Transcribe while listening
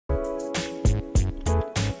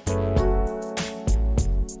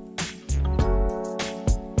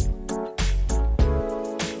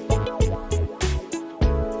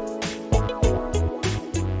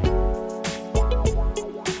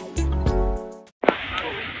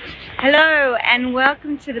Hello and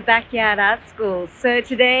welcome to the Backyard Art School. So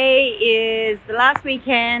today is the last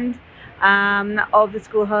weekend of the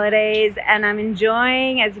school holidays, and I'm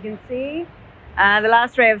enjoying, as you can see, the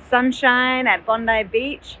last ray of sunshine at Bondi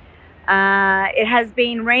Beach. It has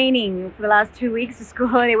been raining for the last 2 weeks of school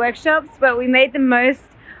holiday workshops, but we made the most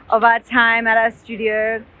of our time at our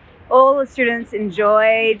studio. All the students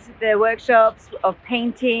enjoyed the workshops of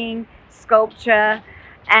painting, sculpture,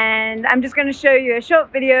 and I'm just going to show you a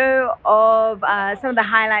short video of some of the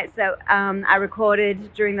highlights that I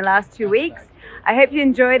recorded during the last 2 weeks. I hope you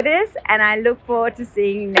enjoyed this, and I look forward to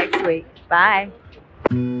seeing you next week. Bye.